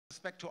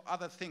respect to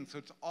other things. So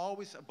it's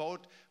always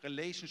about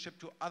relationship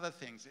to other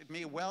things. It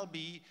may well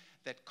be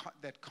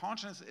that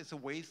consciousness is the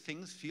way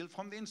things feel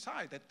from the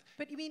inside.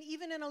 But you mean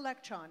even an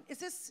electron? Is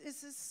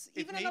this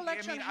even an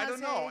electron? I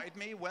don't know. It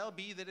may well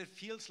be that it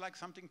feels like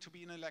something to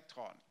be an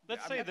electron.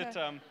 Let's say that,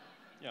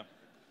 yeah.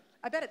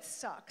 I bet it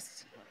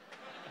sucks.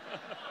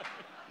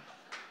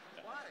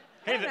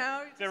 Hey, I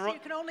don't know. You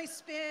can only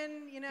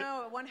spin, you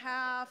know, at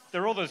 1/2.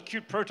 There are all those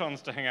cute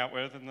protons to hang out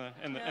with in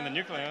the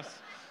nucleus.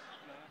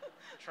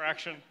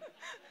 Traction.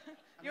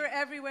 You're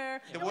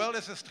everywhere. The world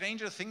is a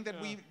stranger thing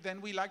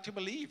than we like to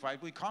believe, right?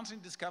 We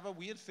constantly discover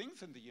weird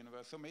things in the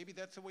universe, so maybe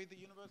that's the way the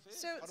universe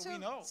is. How do we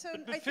know?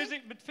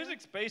 But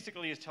physics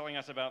basically is telling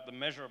us about the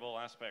measurable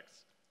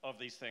aspects of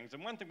these things.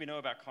 And one thing we know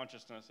about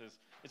consciousness is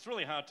it's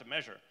really hard to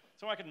measure.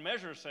 So I can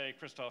measure, say,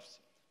 Christoph's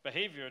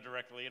behavior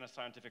directly in a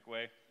scientific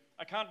way.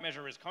 I can't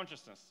measure his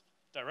consciousness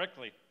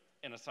directly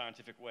in a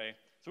scientific way.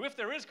 So if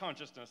there is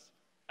consciousness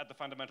at the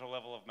fundamental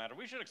level of matter,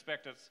 we should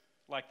expect it's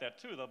like that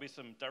too. There'll be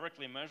some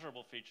directly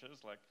measurable features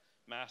like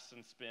mass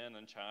and spin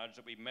and charge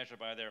that we measure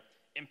by their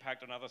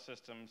impact on other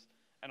systems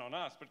and on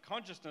us. But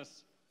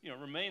consciousness,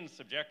 remains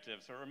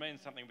subjective, so it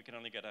remains something we can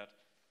only get at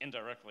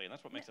indirectly, and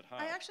that's what makes it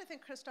hard. I actually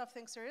think Christoph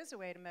thinks there is a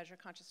way to measure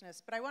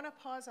consciousness, but I want to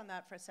pause on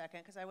that for a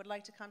second because I would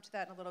like to come to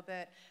that in a little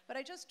bit. But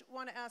I just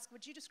want to ask,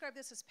 would you describe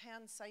this as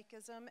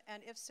panpsychism?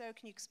 And if so,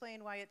 can you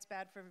explain why it's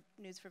bad for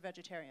news for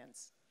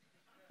vegetarians?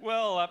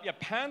 Well,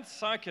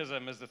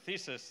 panpsychism is the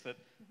thesis that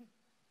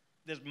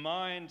there's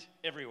mind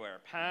everywhere.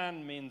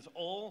 Pan means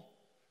all,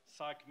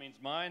 psych means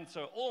mind,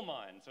 so all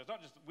minds. So it's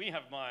not just we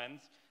have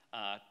minds,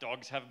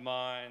 dogs have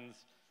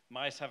minds,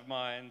 mice have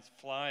minds,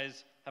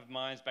 flies have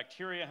minds,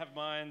 bacteria have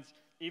minds,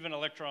 even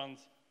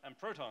electrons and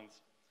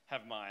protons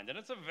have mind. And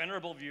it's a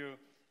venerable view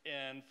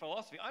in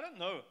philosophy. I don't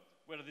know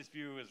whether this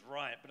view is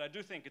right, but I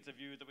do think it's a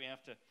view that we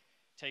have to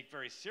take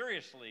very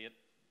seriously.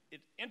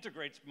 It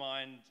integrates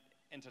mind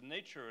into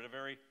nature in a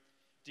very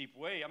deep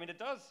way. I mean, it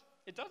does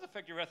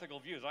affect your ethical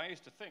views. I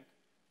used to think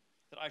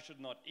that I should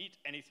not eat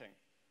anything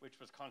which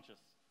was conscious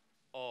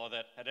or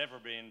that had ever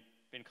been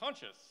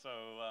conscious. So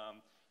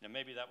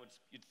maybe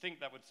you'd think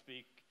that would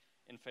speak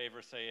in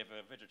favor, say, of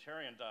a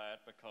vegetarian diet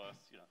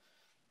because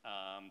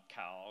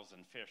cows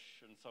and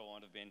fish and so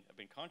on have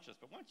been conscious.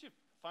 But once you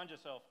find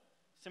yourself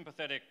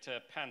sympathetic to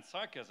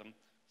panpsychism,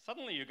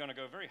 suddenly you're going to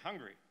go very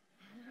hungry.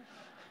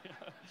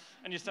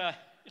 And you start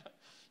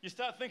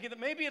thinking that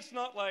maybe it's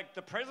not like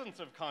the presence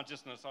of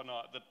consciousness or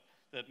not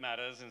that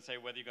matters and say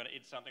whether you're going to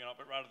eat something or not,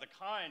 but rather the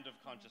kind of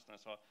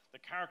consciousness or the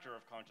character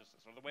of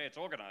consciousness or the way it's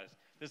organized.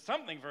 There's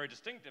something very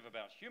distinctive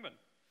about human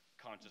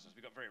consciousness.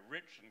 We've got very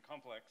rich and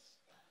complex,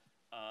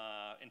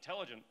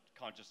 intelligent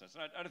consciousness.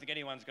 And I don't think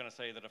anyone's going to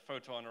say that a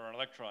photon or an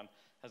electron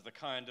has the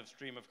kind of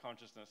stream of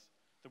consciousness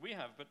that we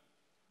have, but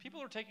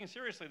people are taking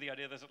seriously the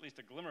idea there's at least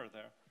a glimmer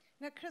there.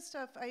 Now,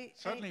 Christoph,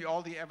 certainly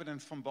all the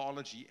evidence from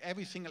biology,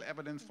 every single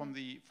evidence from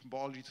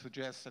biology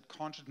suggests that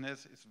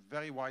consciousness is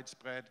very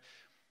widespread.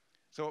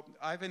 So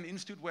I have an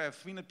institute where I have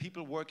 300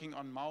 people working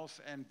on mouse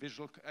and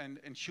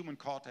and human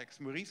cortex.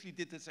 And we recently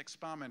did this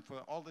experiment for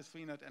all the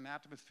 300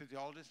 anatomists,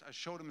 physiologists. I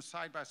showed them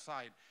side by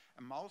side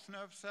a mouse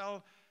nerve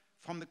cell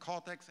from the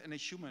cortex and a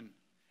human.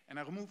 And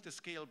I removed the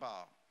scale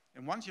bar.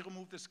 And once you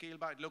remove the scale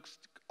bar, it looks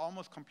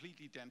almost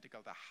completely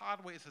identical. The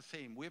hardware is the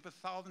same. We have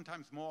 1,000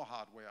 times more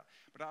hardware,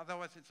 but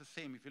otherwise it's the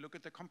same. If you look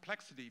at the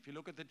complexity, if you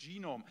look at the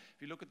genome,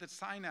 if you look at the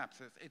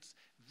synapses, it's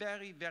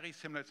very, very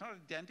similar. It's not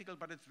identical,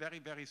 but it's very,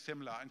 very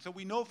similar. And so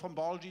we know from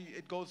biology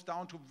it goes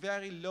down to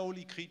very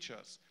lowly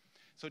creatures.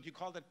 So do you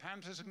call that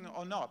panpsychism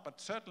or not? But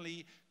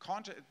certainly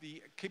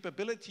the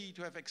capability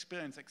to have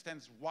experience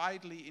extends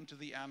widely into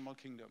the animal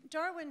kingdom.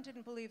 Darwin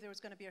didn't believe there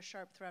was going to be a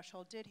sharp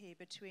threshold, did he,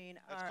 between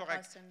That's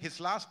correct. His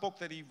last book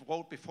that he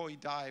wrote before he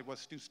died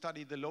was to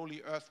study the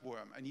lowly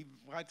earthworm. And he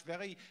writes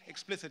very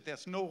explicit,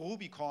 there's no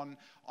Rubicon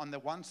on the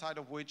one side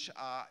of which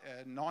are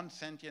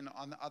non-sentient,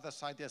 on the other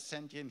side they're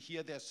sentient,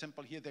 here they're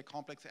simple, here they're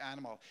complex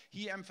animal.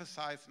 He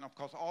emphasized, and of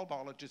course all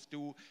biologists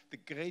do, the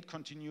great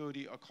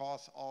continuity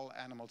across all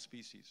animal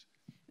species.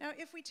 Now,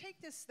 if we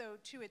take this, though,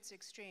 to its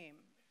extreme,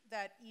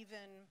 that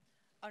even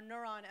a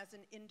neuron as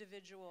an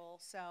individual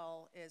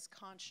cell is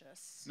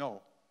conscious.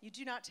 No. You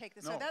do not take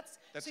this. No, So that's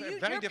a your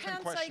very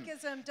different question.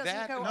 panpsychism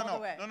doesn't go all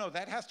the way. No,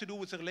 that has to do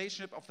with the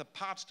relationship of the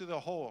parts to the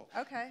whole.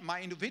 Okay.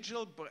 My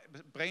individual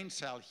brain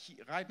cell,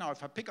 right now,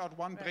 if I pick out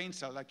one brain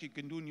cell, like you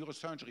can do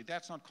neurosurgery,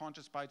 that's not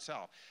conscious by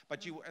itself.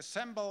 But you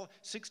assemble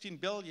 16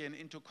 billion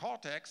into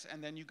cortex,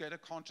 and then you get a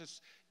conscious,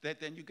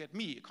 then you get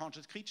me, a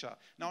conscious creature.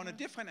 Now, in a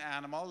different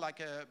animal, like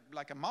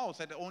a mouse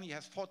that only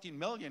has 14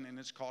 million in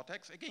its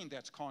cortex, again,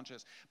 that's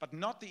conscious, but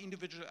not the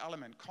individual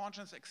element.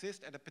 Consciousness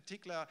exists at a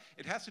particular,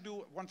 it has to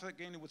do, once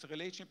again, with the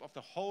relationship of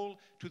the whole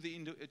to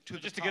the so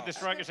just to get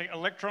this right, you're saying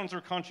electrons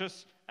are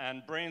conscious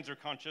and brains are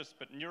conscious,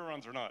 but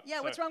neurons are not. Yeah,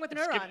 so what's wrong with the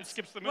neurons? It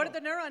skips the middle. What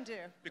did the neuron do?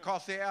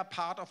 Because they are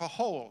part of a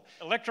whole.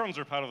 Electrons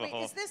are part of the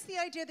whole. Is this the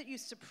idea that you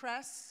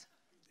suppress?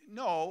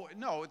 No.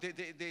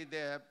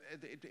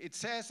 It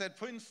says that,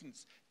 for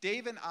instance,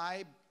 Dave and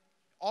I,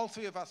 all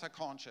three of us are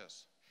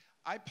conscious.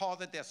 I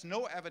posit there's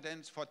no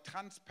evidence for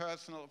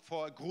transpersonal,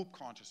 for a group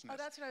consciousness. Oh,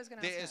 that's what I was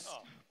going to ask.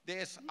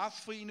 There's us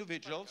three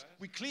individuals.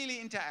 We clearly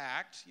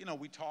interact. You know,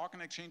 we talk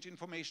and exchange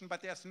information,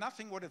 but there's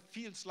nothing what it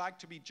feels like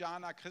to be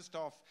Janna,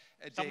 Christoph,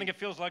 Something Dave. it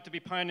feels like to be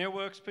Pioneer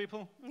Works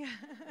people?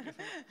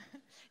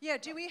 Yeah,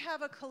 do we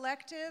have a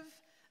collective,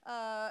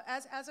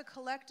 as a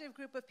collective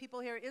group of people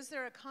here, is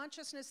there a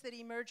consciousness that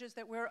emerges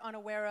that we're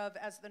unaware of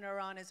as the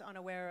neuron is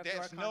unaware of your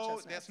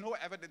consciousness? There's no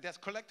evidence. There's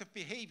collective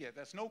behavior.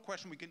 There's no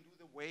question. We can do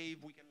the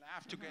wave. We can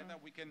laugh together.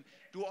 We can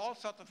do all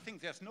sorts of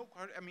things. There's no,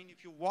 I mean,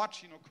 if you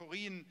watch,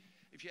 Korean,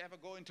 if you ever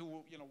go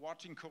into,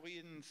 watching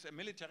Korean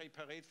military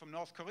parades from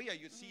North Korea,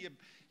 you see,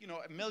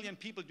 a million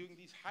people doing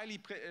these highly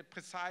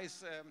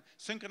precise,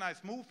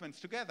 synchronized movements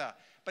together.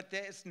 But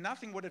there is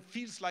nothing what it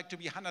feels like to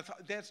be 100.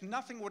 There's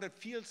nothing what it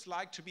feels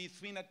like to be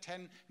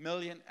 310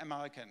 million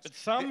Americans. But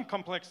some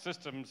complex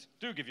systems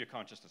do give you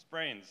consciousness,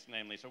 brains,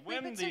 namely. So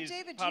when these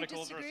David,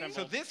 particles are assembled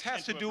so this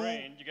has into to do, a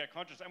brain, you get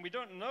consciousness, and we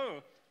don't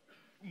know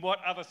what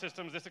other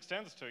systems this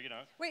extends to,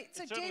 Wait,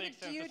 so David,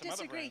 do you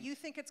disagree? Brains. You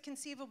think it's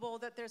conceivable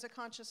that there's a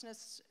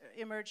consciousness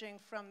emerging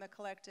from the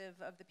collective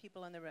of the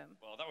people in the room?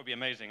 Well, that would be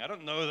amazing. I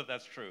don't know that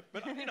that's true.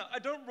 But, I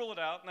don't rule it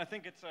out, and I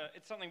think it's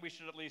something we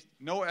should at least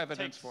no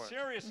evidence take for it.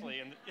 seriously.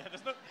 And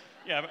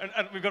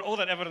and we've got all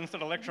that evidence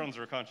that electrons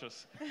are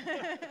conscious.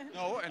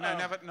 No, and I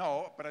never,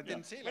 but I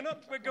didn't say that.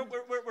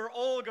 We're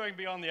all going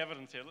beyond the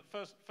evidence here.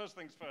 First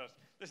things first.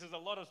 This is a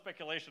lot of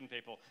speculation,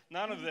 people.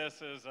 None of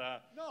this is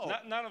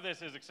none of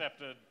this is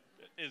accepted,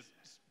 is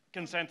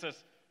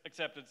consensus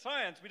accepted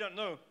science. We don't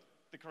know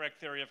the correct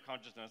theory of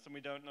consciousness, and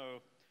we don't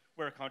know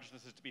where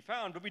consciousness is to be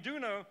found. But we do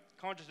know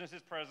consciousness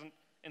is present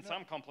in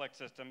some complex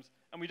systems,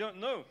 and we don't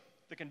know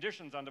the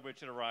conditions under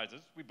which it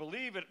arises. We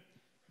believe it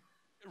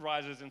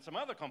arises in some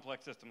other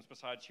complex systems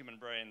besides human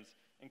brains,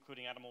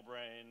 including animal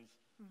brains,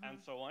 and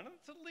so on. And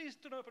it's at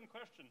least an open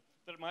question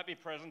that it might be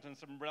present in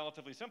some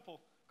relatively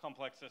simple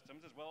complex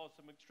systems as well as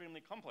some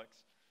extremely complex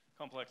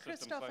systems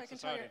Christoph, like I can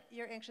society. tell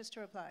you're anxious to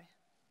reply.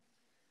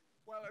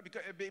 Well,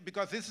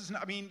 because this is,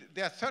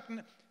 there are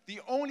certain,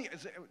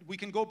 we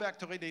can go back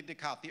to René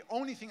Descartes. The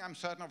only thing I'm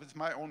certain of is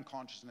my own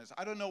consciousness.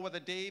 I don't know whether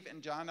Dave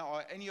and Janna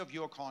or any of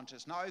you are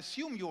conscious. Now, I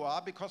assume you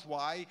are, because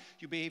why?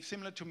 You behave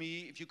similar to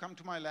me. If you come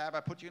to my lab, I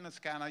put you in a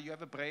scanner, you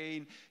have a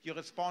brain, your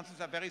responses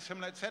are very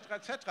similar, etc.,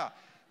 etc.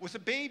 With a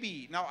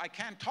baby, now I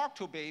can't talk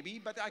to a baby,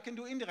 but I can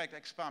do indirect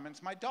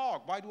experiments. My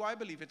dog, why do I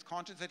believe it's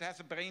conscious? It has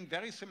a brain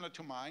very similar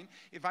to mine.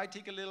 If I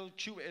take a little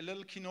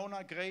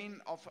quinoa grain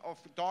of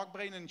dog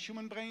brain and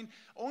human brain,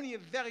 only a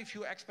very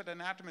few expert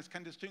anatomists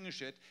can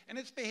distinguish it. And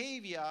its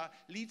behavior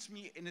leads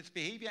me, in its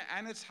behavior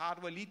and its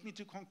hardware, lead me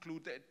to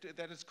conclude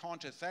that it's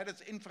conscious. That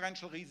is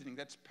inferential reasoning.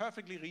 That's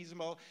perfectly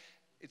reasonable.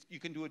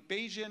 You can do it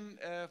Bayesian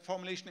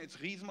formulation,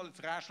 it's reasonable,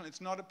 it's rational, it's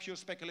not a pure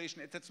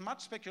speculation. It's as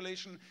much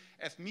speculation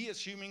as me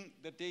assuming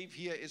that Dave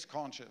here is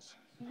conscious.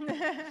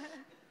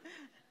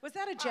 Was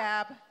that a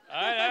jab?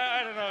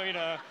 I don't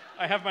know,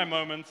 I have my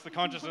moments. The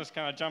consciousness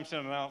kind of jumps in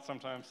and out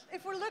sometimes.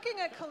 If we're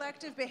looking at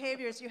collective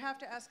behaviors, you have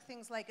to ask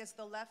things like, is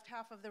the left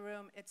half of the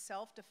room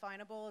itself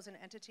definable as an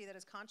entity that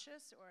is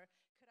conscious? Or